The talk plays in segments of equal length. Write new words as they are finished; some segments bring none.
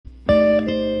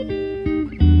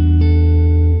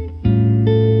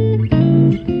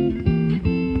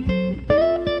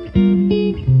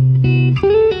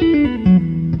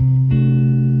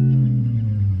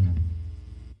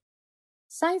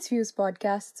Science views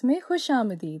podcast में खुश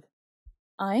आमदीद।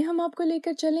 आए हम आपको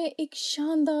लेकर चलें एक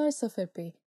शानदार सफर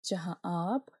पे, जहां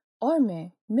आप और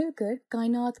मैं मिलकर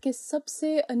कायनात के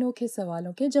सबसे अनोखे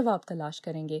सवालों के जवाब तलाश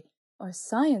करेंगे और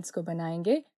साइंस को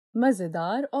बनाएंगे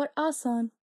मजेदार और आसान।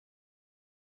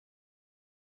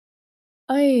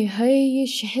 अये हाय, ये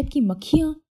शहद की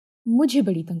मक्खियाँ मुझे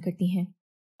बड़ी तंग करती हैं।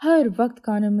 हर वक्त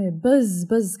कानों में बज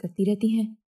बज करती रहती हैं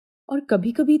और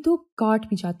कभी कभी तो काट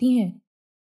भी जाती हैं।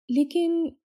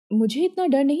 लेकिन मुझे इतना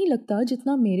डर नहीं लगता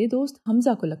जितना मेरे दोस्त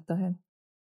हमजा को लगता है।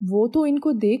 वो तो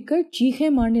इनको देखकर चीखें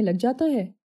मारने लग जाता है।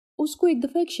 उसको एक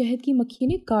दफ़ा एक शहद की मक्खी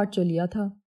ने काट जो लिया था।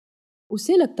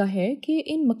 उसे लगता है कि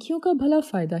इन मक्खियों का भला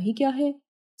फ़ायदा ही क्या है,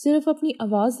 सिर्फ अपनी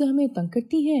आवाज़ से हमें तंग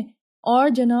करती हैं और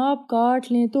जनाब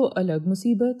काट लें तो अलग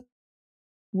मुसीबत।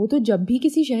 वो तो जब भी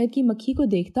किसी शहद की मक्खी को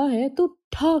देखता है तो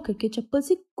ठा करके चप्पल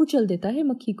से कुचल देता है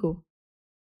मक्खी को।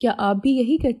 क्या आप भी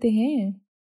यही करते हैं?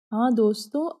 हाँ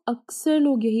दोस्तों, अक्सर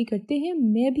लोग यही करते हैं,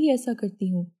 मैं भी ऐसा करती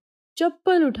हूँ।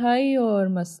 चप्पल उठाई और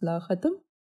मसला ख़त्म।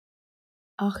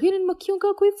 आखिर इन मक्खियों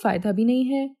का कोई फ़ायदा भी नहीं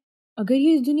है। अगर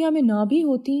ये इस दुनिया में ना भी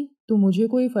होती तो मुझे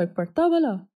कोई फ़र्क पड़ता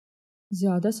भला?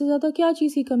 ज़्यादा से ज़्यादा क्या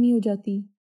चीज़ की कमी हो जाती?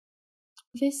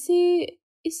 वैसे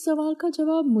इस सवाल का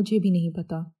जवाब मुझे भी नहीं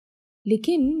पता,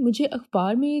 लेकिन मुझे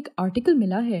अखबार में एक आर्टिकल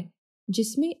मिला है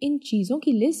जिसमें इन चीज़ों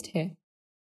की लिस्ट है।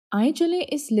 आए चलें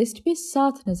इस लिस्ट पे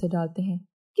साथ नज़र डालते हैं,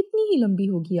 कितनी ही लंबी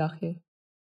होगी आखिर।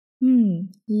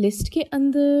 लिस्ट के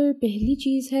अंदर पहली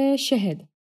चीज़ है शहद।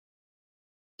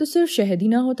 तो सिर्फ शहद ही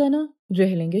ना होता ना,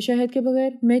 रह लेंगे शहद के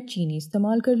बगैर, मैं चीनी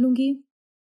इस्तेमाल कर लूँगी।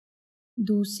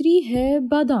 दूसरी है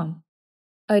बादाम।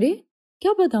 अरे,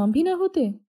 क्या बादाम भी ना होते?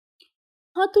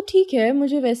 हाँ तो ठीक है,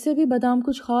 मुझे वैसे भी बादाम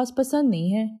कुछ खास पसंद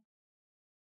नहीं है।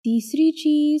 तीसरी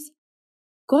चीज़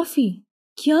कॉफ़ी।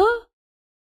 क्या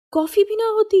कॉफ़ी भी ना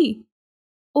होती?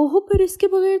 ओहो, पर इसके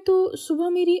बगैर तो सुबह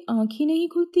मेरी आँख ही नहीं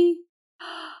खुलती।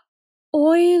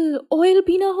 ऑयल ऑयल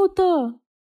भी ना होता?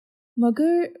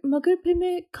 मगर मगर फिर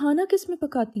मैं खाना किस में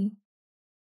पकाती?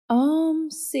 आम,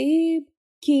 सेब,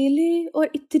 केले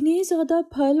और इतने ज़्यादा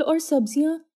फल और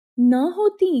सब्जियां ना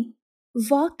होती?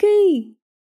 वाकई?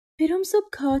 फिर हम सब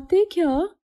खाते क्या?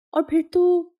 और फिर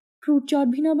तो फ्रूट चाट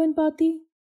भी ना बन पाती।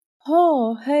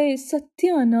 हाँ है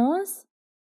सत्यानाश।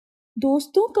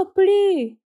 दोस्तों,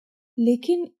 कपड़े।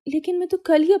 लेकिन लेकिन मैं तो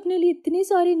कल ही अपने लिए इतने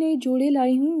सारे नए जोड़े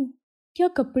लाई हूँ। क्या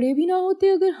कपड़े भी ना होते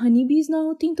अगर हनी बीज ना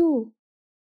होती तो?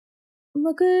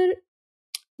 मगर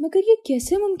मगर ये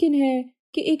कैसे मुमकिन है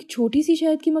कि एक छोटी सी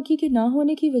शहद की मक्खी के ना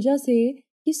होने की वजह से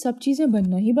ये सब चीज़ें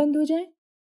बनना ही बंद हो जाएं?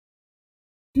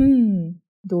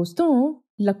 दोस्तों,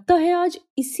 लगता है आज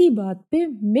इसी बात पे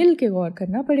मिल के गौर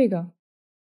करना पड़ेगा।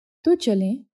 तो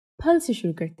चलें फल से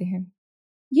शुरू करते हैं।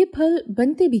 ये फल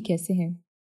बनते भी कैसे हैं?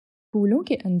 फूलों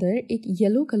के अंदर एक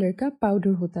येलो कलर का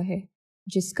पाउडर होता है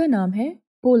जिसका नाम है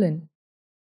पोलन।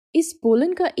 इस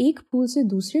पोलन का एक फूल से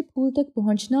दूसरे फूल तक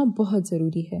पहुंचना बहुत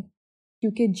ज़रूरी है,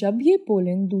 क्योंकि जब ये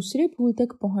पोलन दूसरे फूल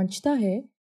तक पहुंचता है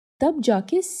तब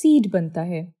जाके सीड बनता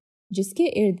है, जिसके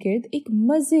इर्द गिर्द एक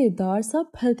मज़ेदार सा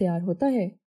फल तैयार होता है।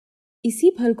 इसी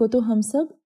फल को तो हम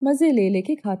सब मज़े ले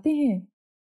लेके खाते हैं।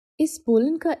 इस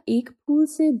पोलन का एक फूल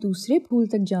से दूसरे फूल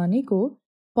तक जाने को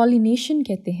पॉलिनेशन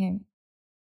कहते हैं।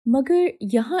 मगर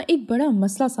यहाँ एक बड़ा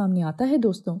मसला सामने आता है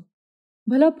दोस्तों।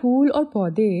 भला फूल और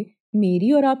पौधे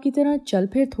मेरी और आपकी तरह चल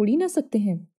फिर थोड़ी ना सकते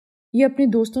हैं। ये अपने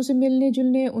दोस्तों से मिलने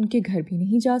जुलने उनके घर भी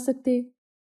नहीं जा सकते।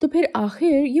 तो फिर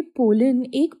आखिर ये पोलन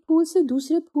एक फूल से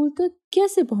दूसरे फूल तक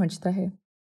कैसे पहुंचता है?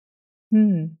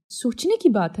 सोचने की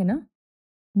बात है ना।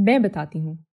 मैं बताती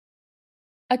हूँ।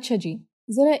 अच्छा जी,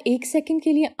 ज़रा एक सेकंड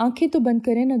के लिए आंखें तो बंद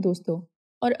करें ना दोस्तों,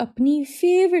 और अपनी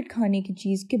फेवरेट खाने की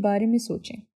चीज़ के बारे में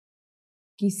सोचें।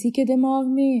 किसी के दिमाग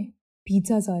में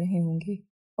पिज़्ज़ाज़ आ रहे होंगे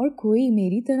और कोई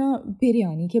मेरी तरह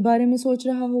बिरयानी के बारे में सोच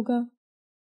रहा होगा।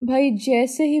 भाई,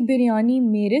 जैसे ही बिरयानी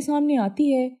मेरे सामने आती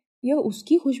है या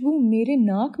उसकी खुशबू मेरे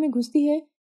नाक में घुसती है,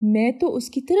 मैं तो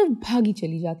उसकी तरफ भागी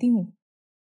चली जाती हूँ।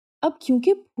 अब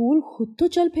क्योंकि फूल खुद तो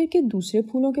चल फिर के दूसरे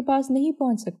फूलों के पास नहीं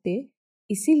पहुंच सकते,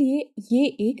 इसीलिए ये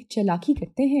एक चालाकी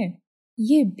करते हैं।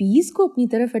 ये बीज को अपनी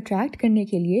तरफ अट्रैक्ट करने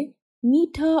के लिए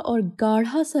मीठा और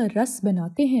गाढ़ा सा रस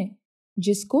बनाते हैं,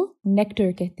 जिसको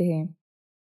नेक्टर कहते हैं।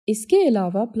 इसके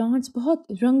अलावा प्लांट्स बहुत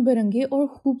रंग बिरंगे और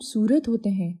खूबसूरत होते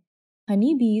हैं।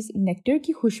 हनी बीज नेक्टर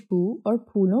की खुशबू और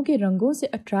फूलों के रंगों से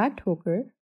अट्रैक्ट होकर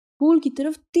फूल की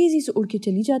तरफ तेजी से उड़ के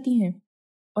चली जाती हैं।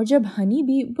 और जब हनी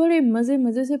बी बड़े मज़े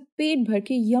मज़े से पेट भर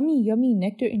के यमी यमी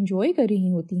नेक्टर एंजॉय कर रही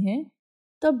होती हैं,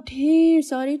 तब ढेर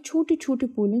सारे छोटे छोटे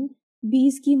पोलन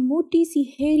बीज की मोटी सी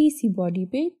हेरी सी बॉडी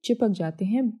पे चिपक जाते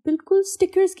हैं, बिल्कुल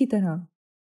स्टिकर्स की तरह।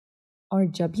 और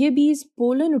जब ये बीज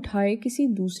पोलन उठाए किसी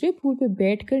दूसरे फूल पे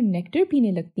बैठकर नेक्टर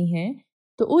पीने लगती हैं,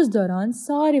 تو اس دوران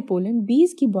سارے پولن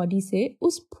بیز کی باڈی سے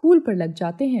اس پھول پر لگ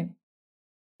جاتے ہیں۔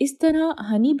 اس طرح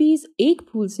ہنی بیز ایک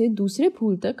پھول سے دوسرے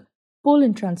پھول تک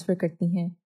پولن ٹرانسفر کرتی ہیں،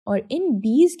 اور ان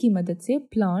بیز کی مدد سے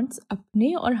پلانٹس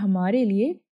اپنے اور ہمارے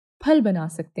لیے پھل بنا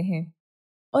سکتے ہیں،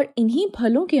 اور انہی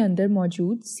پھلوں کے اندر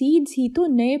موجود سیڈز ہی تو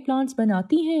نئے پلانٹس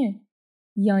بناتی ہیں،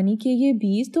 یعنی کہ یہ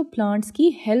بیز تو پلانٹس کی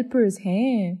ہیلپرز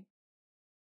ہیں۔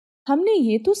 ہم نے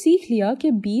یہ تو سیکھ لیا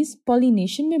کہ بیز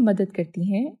پولینیشن میں مدد کرتی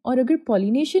ہیں، اور اگر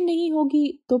پولینیشن نہیں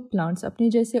ہوگی تو پلانٹس اپنے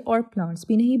جیسے اور پلانٹس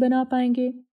بھی نہیں بنا پائیں گے۔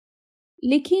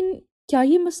 لیکن کیا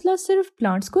یہ مسئلہ صرف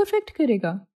پلانٹس کو افیکٹ کرے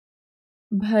گا؟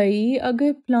 بھائی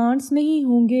اگر پلانٹس نہیں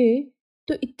ہوں گے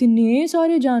تو اتنے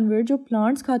سارے جانور جو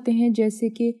پلانٹس کھاتے ہیں جیسے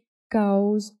کہ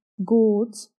کاؤز،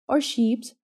 گوٹس اور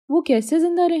شیپس، وہ کیسے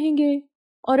زندہ رہیں گے؟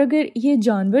 اور اگر یہ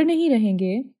جانور نہیں رہیں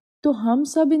گے تو ہم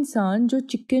سب انسان جو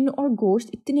چکن اور گوشت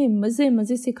اتنے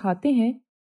مزے سے کھاتے ہیں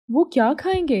وہ کیا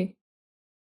کھائیں گے؟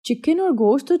 چکن اور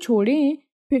گوشت تو چھوڑیں،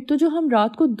 پھر تو جو ہم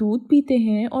رات کو دودھ پیتے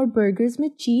ہیں اور برگرز میں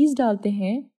چیز ڈالتے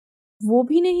ہیں وہ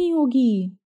بھی نہیں ہوگی۔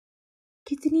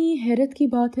 کتنی حیرت کی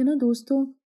بات ہے نا دوستوں،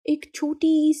 ایک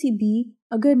چھوٹی سی بی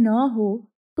اگر نہ ہو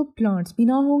تو پلانٹس بھی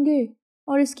نہ ہوں گے،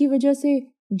 اور اس کی وجہ سے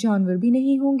جانور بھی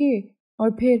نہیں ہوں گے، اور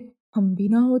پھر ہم بھی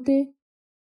نہ ہوتے۔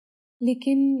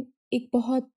 لیکن ایک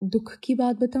بہت دکھ کی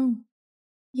بات بتاؤں،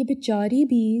 یہ بیچاری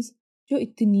بیز جو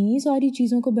اتنی ساری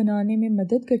چیزوں کو بنانے میں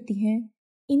مدد کرتی ہیں،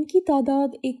 ان کی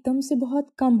تعداد ایک دم سے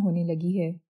بہت کم ہونے لگی ہے،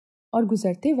 اور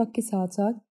گزرتے وقت کے ساتھ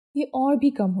ساتھ یہ اور بھی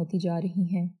کم ہوتی جا رہی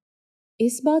ہیں۔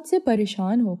 اس بات سے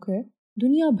پریشان ہو کر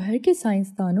دنیا بھر کے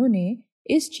سائنسدانوں نے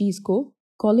اس چیز کو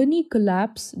کالونی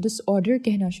کولیپس ڈس آرڈر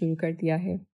کہنا شروع کر دیا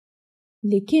ہے۔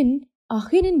 لیکن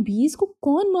آخر ان بیز کو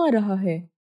کون مار رہا ہے؟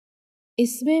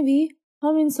 اس میں بھی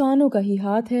ہم انسانوں کا ہی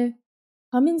ہاتھ ہے۔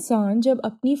 ہم انسان جب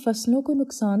اپنی فصلوں کو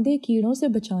نقصان دہ کیڑوں سے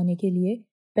بچانے کے لیے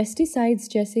پیسٹی سائڈز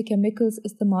جیسے کیمیکلز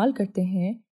استعمال کرتے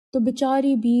ہیں تو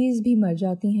بیچاری بیز بھی مر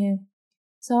جاتی ہیں۔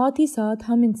 ساتھ ہی ساتھ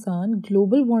ہم انسان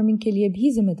گلوبل وارمنگ کے لیے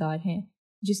بھی ذمہ دار ہیں،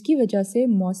 جس کی وجہ سے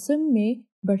موسم میں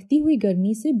بڑھتی ہوئی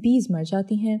گرمی سے بیز مر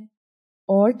جاتی ہیں۔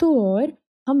 اور تو اور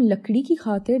ہم لکڑی کی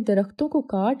خاطر درختوں کو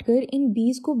کاٹ کر ان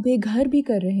بیز کو بے گھر بھی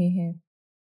کر رہے ہیں۔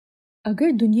 اگر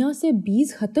دنیا سے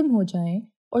بیز ختم ہو جائیں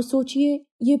اور سوچئے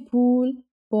یہ پھول،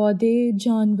 پودے،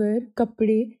 جانور،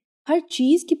 کپڑے، ہر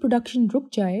چیز کی پروڈکشن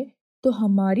رک جائے تو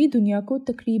ہماری دنیا کو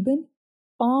تقریباً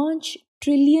 5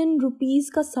 ٹریلین روپیز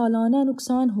کا سالانہ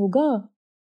نقصان ہوگا۔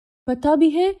 پتہ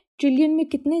بھی ہے ٹریلین میں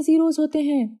کتنے زیروز ہوتے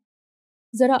ہیں؟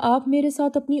 ذرا آپ میرے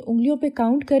ساتھ اپنی انگلیوں پہ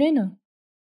کاؤنٹ کریں نا۔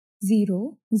 0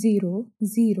 0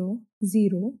 0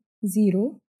 0 0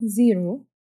 0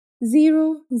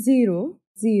 0 0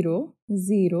 0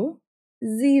 0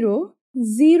 0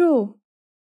 0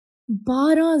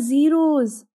 12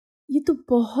 زیروز۔ یہ تو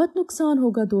بہت نقصان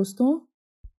ہوگا دوستوں۔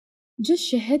 جس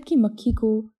شہد کی مکھی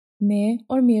کو میں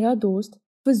اور میرا دوست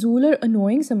فضول اور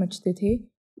انوائنگ سمجھتے تھے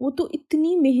وہ تو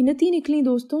اتنی محنتی نکلی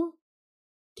دوستوں۔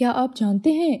 کیا آپ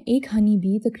جانتے ہیں ایک ہنی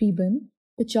بی تقریباً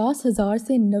 50,000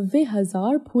 سے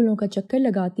 90,000 پھولوں کا چکر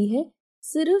لگاتی ہے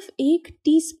صرف 1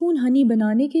 ٹی اسپون ہنی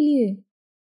بنانے کے لیے؟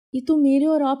 یہ تو میرے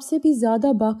اور آپ سے بھی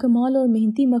زیادہ باکمال اور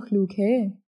محنتی مخلوق ہے۔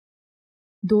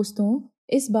 دوستوں،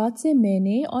 اس بات سے میں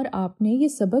نے اور آپ نے یہ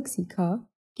سبق سیکھا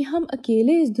کہ ہم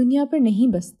اکیلے اس دنیا پر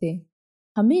نہیں بستے۔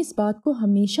 ہمیں اس بات کو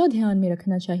ہمیشہ دھیان میں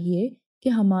رکھنا چاہیے کہ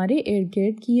ہمارے ارد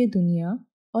گرد کی یہ دنیا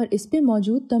اور اس پہ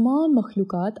موجود تمام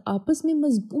مخلوقات آپس میں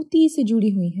مضبوطی سے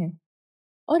جڑی ہوئی ہیں،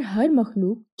 اور ہر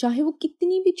مخلوق چاہے وہ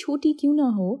کتنی بھی چھوٹی کیوں نہ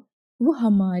ہو وہ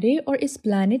ہمارے اور اس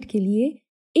پلانٹ کے لیے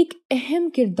ایک اہم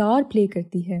کردار پلے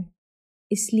کرتی ہے۔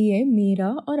 اس لیے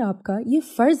میرا اور آپ کا یہ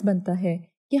فرض بنتا ہے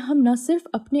کہ ہم نہ صرف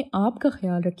اپنے آپ کا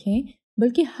خیال رکھیں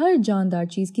بلکہ ہر جاندار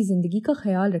چیز کی زندگی کا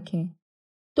خیال رکھیں۔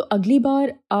 تو اگلی بار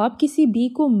آپ کسی بی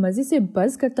کو مزے سے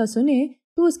بز کرتا سنیں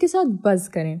تو اس کے ساتھ بز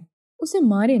کریں، اسے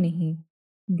مارے نہیں۔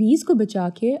 بیز کو بچا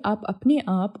کے آپ اپنے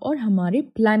آپ اور ہمارے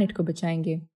پلانٹ کو بچائیں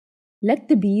گے۔ Let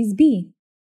the bees be.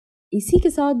 اسی کے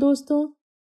ساتھ دوستوں،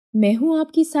 میں ہوں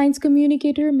آپ کی سائنس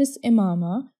کمیونیکیٹر مس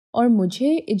امامہ، اور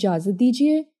مجھے اجازت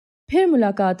دیجیے، پھر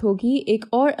ملاقات ہوگی ایک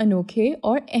اور انوکھے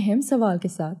اور اہم سوال کے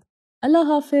ساتھ۔ اللہ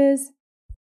حافظ۔